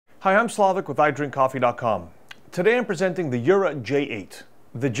Hi, I'm Slavic with iDrinkCoffee.com. Today I'm presenting the Jura J8.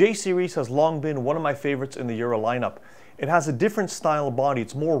 The J series has long been one of my favorites in the Jura lineup. It has a different style body,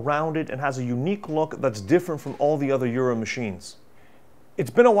 it's more rounded and has a unique look that's different from all the other Jura machines. It's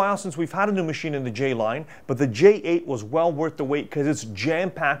been a while since we've had a new machine in the J line, but the J8 was well worth the wait because it's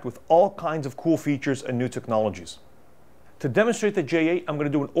jam-packed with all kinds of cool features and new technologies. To demonstrate the J8, I'm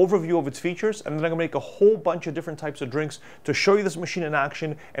going to do an overview of its features, and then I'm going to make a whole bunch of different types of drinks to show you this machine in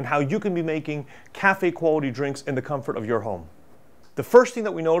action and how you can be making cafe quality drinks in the comfort of your home. The first thing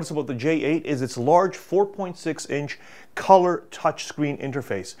that we notice about the J8 is its large 4.6-inch color touchscreen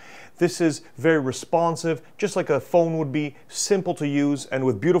interface. This is very responsive, just like a phone would be, simple to use, and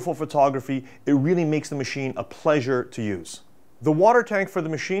with beautiful photography, it really makes the machine a pleasure to use. The water tank for the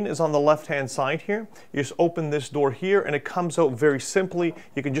machine is on the left-hand side here. You just open this door here and it comes out very simply.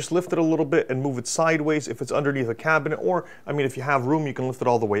 You can just lift it a little bit and move it sideways if it's underneath a cabinet, or, if you have room, you can lift it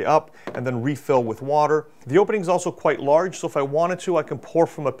all the way up and then refill with water. The opening is also quite large, so if I wanted to, I can pour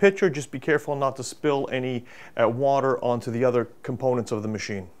from a pitcher. Just be careful not to spill any water onto the other components of the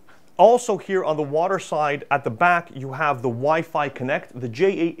machine. Also here on the water side at the back, you have the Wi-Fi Connect. The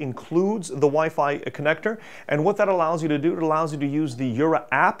J8 includes the Wi-Fi connector, and what that allows you to do, it allows you to use the Jura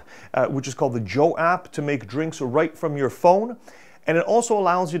app, which is called the Joe app, to make drinks right from your phone, and it also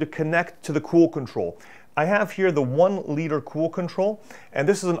allows you to connect to the cool control. I have here the 1-liter cool control, and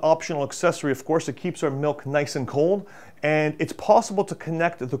this is an optional accessory, of course. It keeps our milk nice and cold, and it's possible to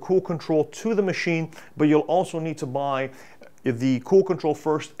connect the cool control to the machine, but you'll also need to buy the cool control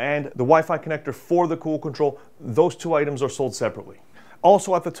first and the Wi-Fi connector for the cool control. Those two items are sold separately.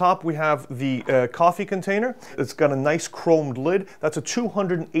 Also at the top we have the coffee container. It's got a nice chromed lid. That's a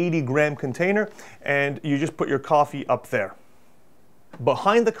 280-gram container, and you just put your coffee up there.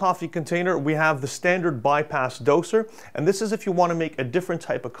 Behind the coffee container we have the standard bypass doser, and this is if you want to make a different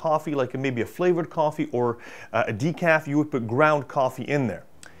type of coffee, like maybe a flavored coffee or a decaf. You would put ground coffee in there.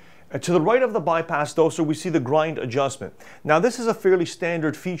 To the right of the bypass doser, we see the grind adjustment. Now, this is a fairly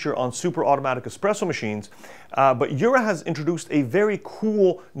standard feature on super automatic espresso machines, but Jura has introduced a very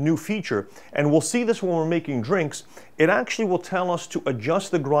cool new feature, and we'll see this when we're making drinks. It actually will tell us to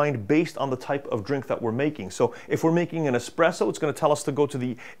adjust the grind based on the type of drink that we're making. So if we're making an espresso, it's going to tell us to go to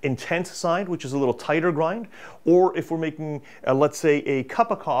the intense side, which is a little tighter grind. Or if we're making, let's say, a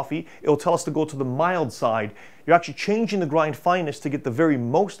cup of coffee, it'll tell us to go to the mild side. You're actually changing the grind fineness to get the very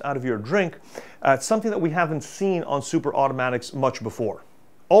most out of your drink. It's something that we haven't seen on super automatics much before.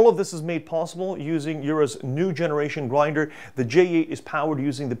 All of this is made possible using Jura's new generation grinder. The J8 is powered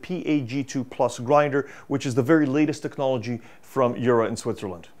using the PAG2 Plus grinder, which is the very latest technology from Jura in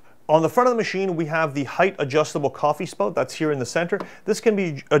Switzerland. On the front of the machine, we have the height adjustable coffee spout that's here in the center. This can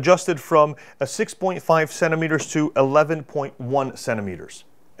be adjusted from 6.5 centimeters to 11.1 centimeters.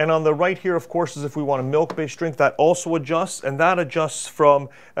 And on the right here, of course, is if we want a milk-based drink, that also adjusts, and that adjusts from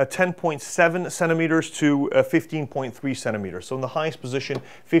 10.7 centimeters to 15.3 centimeters. So in the highest position,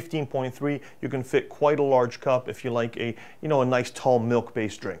 15.3, you can fit quite a large cup if you like a nice tall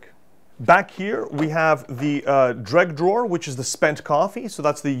milk-based drink. Back here, we have the dreg drawer, which is the spent coffee. So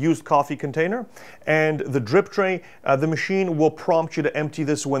that's the used coffee container. And the drip tray, the machine will prompt you to empty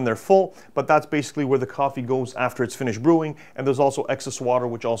this when they're full, but that's basically where the coffee goes after it's finished brewing. And there's also excess water,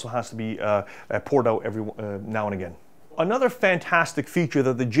 which also has to be poured out every now and again. Another fantastic feature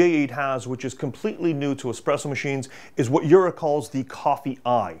that the J8 has, which is completely new to espresso machines, is what Jura calls the coffee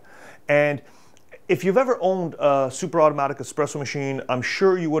eye. And if you've ever owned a super automatic espresso machine, I'm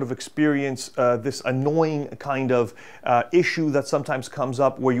sure you would have experienced this annoying kind of issue that sometimes comes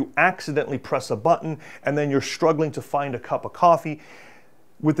up where you accidentally press a button and then you're struggling to find a cup of coffee.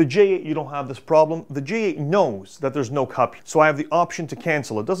 With the J8, you don't have this problem. The J8 knows that there's no cup, so I have the option to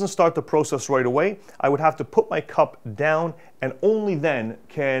cancel. It doesn't start the process right away. I would have to put my cup down, and only then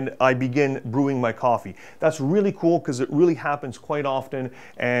can I begin brewing my coffee. That's really cool because it really happens quite often,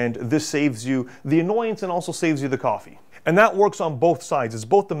 and this saves you the annoyance and also saves you the coffee. And that works on both sides. It's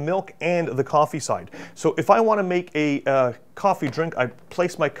both the milk and the coffee side. So if I want to make a coffee drink, I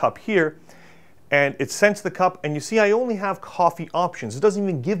place my cup here, and it scents the cup, and you see I only have coffee options. It doesn't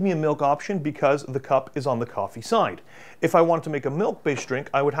even give me a milk option because the cup is on the coffee side. If I wanted to make a milk-based drink,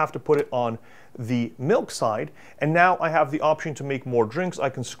 I would have to put it on the milk side, and now I have the option to make more drinks. I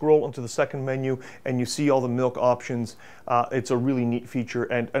can scroll into the second menu and you see all the milk options. It's a really neat feature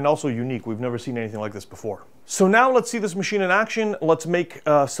and also unique. We've never seen anything like this before. So now let's see this machine in action. Let's make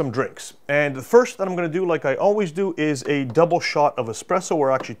some drinks. And the first that I'm going to do, like I always do, is a double shot of espresso, or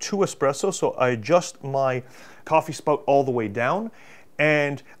actually 2 espresso. So I adjust my coffee spout all the way down,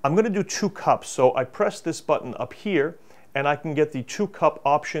 and I'm going to do 2 cups. So I press this button up here, and I can get the 2-cup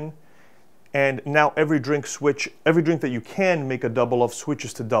option. And now every drink that you can make a double of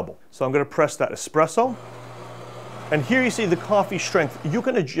switches to double. So I'm going to press that espresso. And here you see the coffee strength. You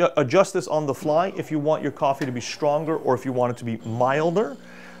can adjust this on the fly if you want your coffee to be stronger or if you want it to be milder.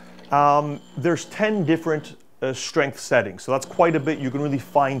 There's 10 different strength settings, so that's quite a bit. You can really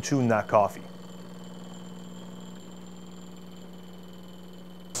fine-tune that coffee.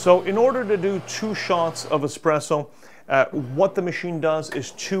 So in order to do 2 shots of espresso, what the machine does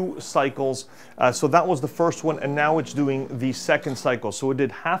is 2 cycles. So that was the first one, and now it's doing the second cycle. So it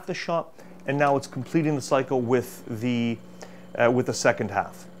did half the shot, and now it's completing the cycle with the second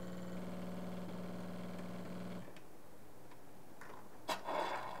half.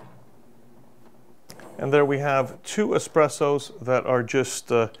 And there we have 2 espressos that are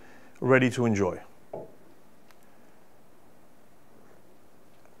just ready to enjoy.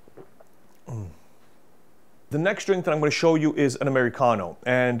 The next drink that I'm going to show you is an Americano,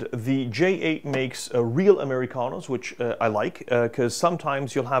 and the J8 makes real Americanos, which I like, because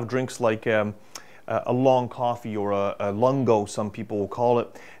sometimes you'll have drinks like a long coffee or a lungo, some people will call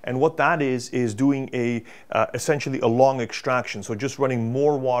it, and what that is doing essentially a long extraction, so just running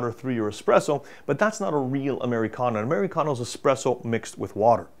more water through your espresso, but that's not a real Americano. An Americano is espresso mixed with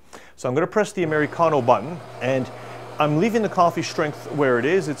water. So I'm going to press the Americano button, and I'm leaving the coffee strength where it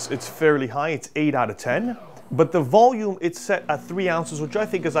is. It's fairly high, it's 8 out of 10. But the volume, it's set at 3 ounces, which I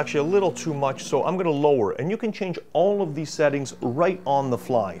think is actually a little too much, so I'm going to lower. And you can change all of these settings right on the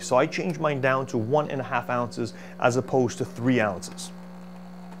fly. So I changed mine down to 1.5 ounces as opposed to 3 ounces.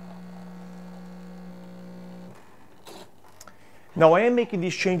 Now I am making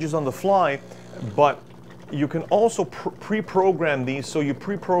these changes on the fly, but you can also pre-program these, so you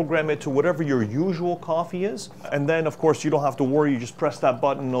pre-program it to whatever your usual coffee is. And then, of course, you don't have to worry. You just press that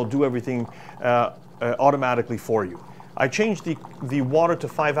button and it'll do everything automatically for you. I changed the water to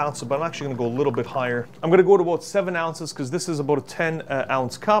 5 ounces, but I'm actually going to go a little bit higher. I'm going to go to about 7 ounces because this is about a 10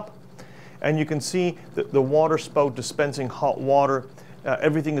 ounce cup. And you can see the water spout dispensing hot water.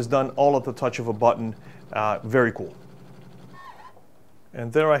 Everything is done all at the touch of a button. Very cool.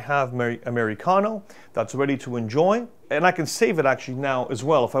 And there I have Americano that's ready to enjoy. And I can save it actually now as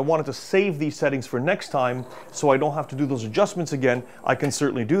well. If I wanted to save these settings for next time so I don't have to do those adjustments again, I can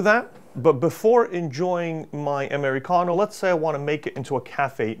certainly do that. But before enjoying my Americano, let's say I want to make it into a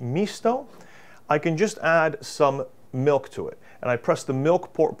cafe misto, I can just add some milk to it. And I press the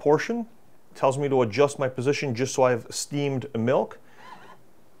milk portion. It tells me to adjust my position just so I have steamed milk.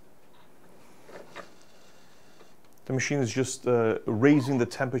 The machine is just raising the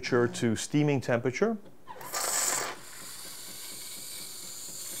temperature to steaming temperature.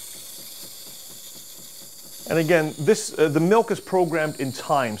 And again, the milk is programmed in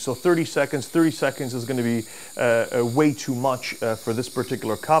time, so 30 seconds is going to be way too much for this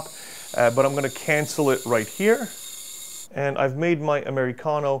particular cup, but I'm going to cancel it right here. And I've made my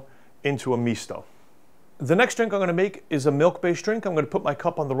Americano into a misto. The next drink I'm going to make is a milk-based drink. I'm going to put my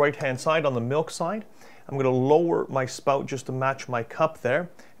cup on the right-hand side, on the milk side. I'm going to lower my spout just to match my cup there,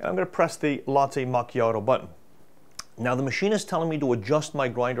 and I'm going to press the latte macchiato button. Now the machine is telling me to adjust my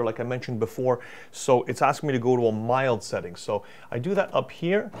grinder like I mentioned before, so it's asking me to go to a mild setting. So I do that up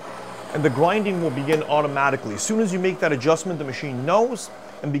here, and the grinding will begin automatically. As soon as you make that adjustment, the machine knows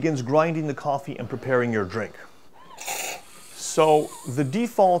and begins grinding the coffee and preparing your drink. So the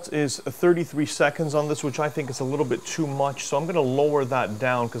default is 33 seconds on this, which I think is a little bit too much. So I'm going to lower that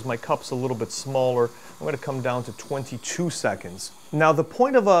down because my cup's a little bit smaller. I'm going to come down to 22 seconds. Now the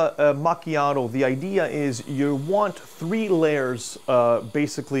point of a macchiato, the idea is you want 3 layers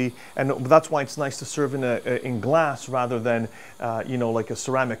basically, and that's why it's nice to serve in glass rather than you know, like a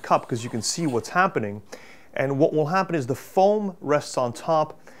ceramic cup, because you can see what's happening. And what will happen is the foam rests on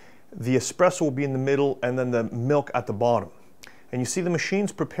top, the espresso will be in the middle, and then the milk at the bottom. And you see the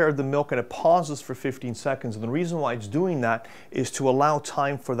machine's prepared the milk and it pauses for 15 seconds. And the reason why it's doing that is to allow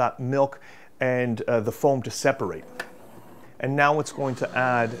time for that milk and the foam to separate. And now it's going to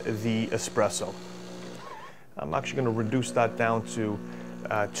add the espresso. I'm actually going to reduce that down to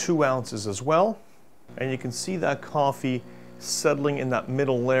 2 ounces as well. And you can see that coffee settling in that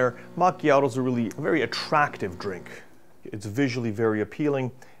middle layer. Macchiatos are really a very attractive drink. It's visually very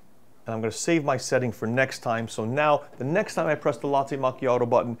appealing. And I'm going to save my setting for next time. So now, the next time I press the latte macchiato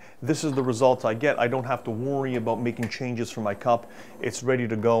button, this is the result I get. I don't have to worry about making changes for my cup. It's ready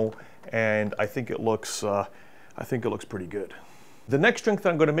to go, and I think it looks pretty good. The next drink that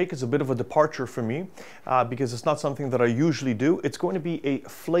I'm going to make is a bit of a departure for me because it's not something that I usually do. It's going to be a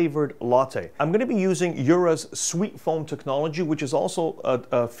flavored latte. I'm going to be using Jura's sweet foam technology, which is also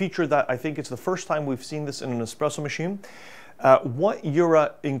a feature that I think it's the first time we've seen this in an espresso machine. What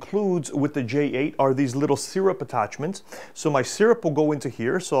Jura includes with the J8 are these little syrup attachments. So my syrup will go into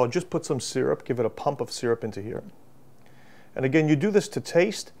here. So I'll just put some syrup, give it a pump of syrup into here. And again, you do this to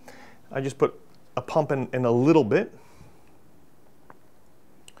taste. I just put a pump in a little bit.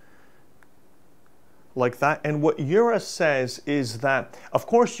 Like that. And what Jura says is that, of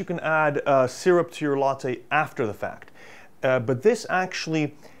course, you can add syrup to your latte after the fact. But this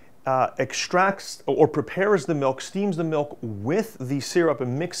actually extracts or prepares the milk, steams the milk with the syrup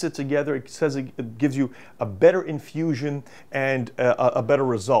and mix it together. It says it gives you a better infusion and a better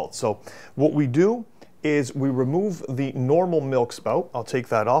result. So what we do is we remove the normal milk spout. I'll take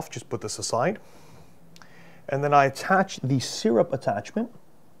that off, just put this aside. And then I attach the syrup attachment,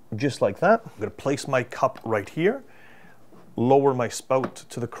 just like that. I'm gonna place my cup right here, lower my spout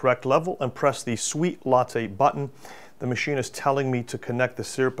to the correct level, and press the sweet latte button. The machine is telling me to connect the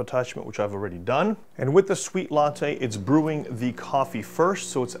syrup attachment, which I've already done. And with the sweet latte, it's brewing the coffee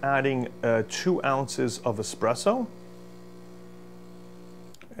first, so it's adding 2 ounces of espresso.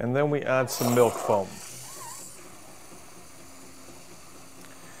 And then we add some milk foam.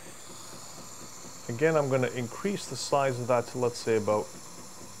 Again, I'm going to increase the size of that to, let's say, about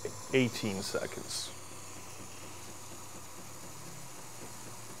 18 seconds.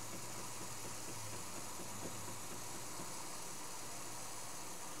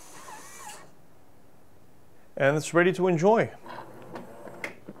 And it's ready to enjoy.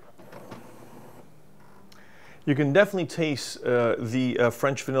 You can definitely taste the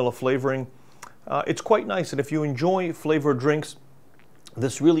French vanilla flavoring. It's quite nice, and if you enjoy flavored drinks,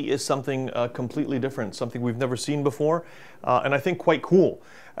 this really is something completely different, something we've never seen before, and I think quite cool.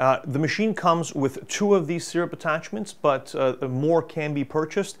 The machine comes with 2 of these syrup attachments, but more can be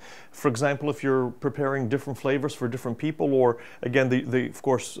purchased. For example, if you're preparing different flavors for different people, or again, of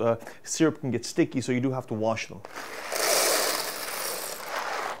course, syrup can get sticky, so you do have to wash them.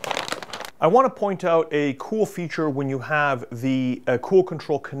 I want to point out a cool feature when you have the cool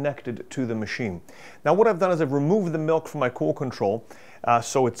control connected to the machine. Now what I've done is I've removed the milk from my cool control,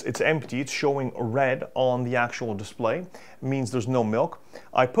 so it's empty, it's showing red on the actual display. It means there's no milk.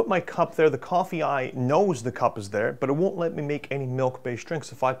 I put my cup there, the coffee eye knows the cup is there, but it won't let me make any milk-based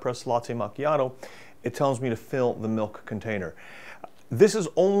drinks. If I press latte macchiato, it tells me to fill the milk container. This is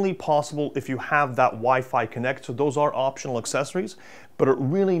only possible if you have that Wi-Fi Connect, so those are optional accessories, but it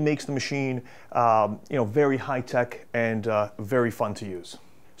really makes the machine very high-tech and very fun to use.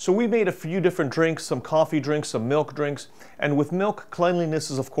 So we made a few different drinks, some coffee drinks, some milk drinks, and with milk,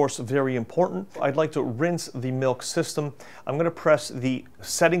 cleanliness is of course very important. I'd like to rinse the milk system. I'm going to press the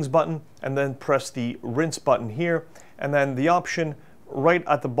settings button and then press the rinse button here, and then the option right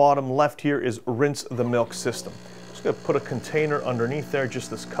at the bottom left here is rinse the milk system. Just going to put a container underneath there, just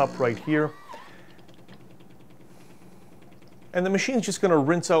this cup right here. And the machine's just going to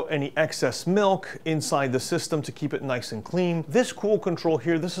rinse out any excess milk inside the system to keep it nice and clean. This cool control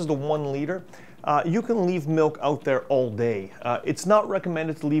here, this is the 1 liter. You can leave milk out there all day. It's not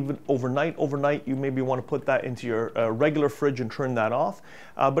recommended to leave it overnight. Overnight, you maybe want to put that into your regular fridge and turn that off.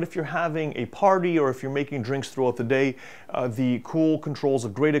 But if you're having a party or if you're making drinks throughout the day, the cool control is a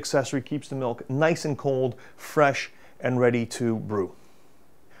great accessory, keeps the milk nice and cold, fresh, and ready to brew.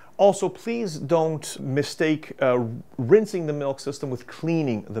 Also, please don't mistake rinsing the milk system with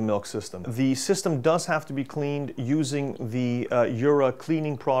cleaning the milk system. The system does have to be cleaned using the Jura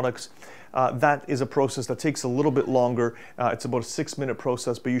cleaning products. That is a process that takes a little bit longer. It's about a 6-minute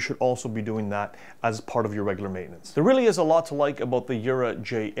process, but you should also be doing that as part of your regular maintenance. There really is a lot to like about the Jura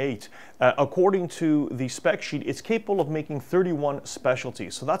J8. According to the spec sheet, it's capable of making 31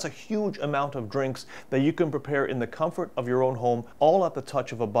 specialties. So that's a huge amount of drinks that you can prepare in the comfort of your own home, all at the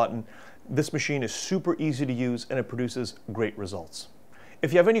touch of a button. This machine is super easy to use and it produces great results.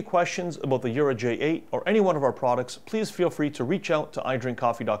 If you have any questions about the Jura J8 or any one of our products, please feel free to reach out to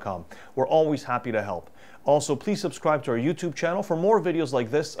idrinkcoffee.com. We're always happy to help. Also, please subscribe to our YouTube channel for more videos like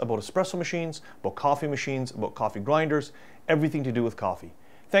this about espresso machines, about coffee grinders, everything to do with coffee.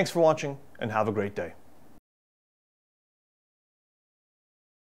 Thanks for watching and have a great day.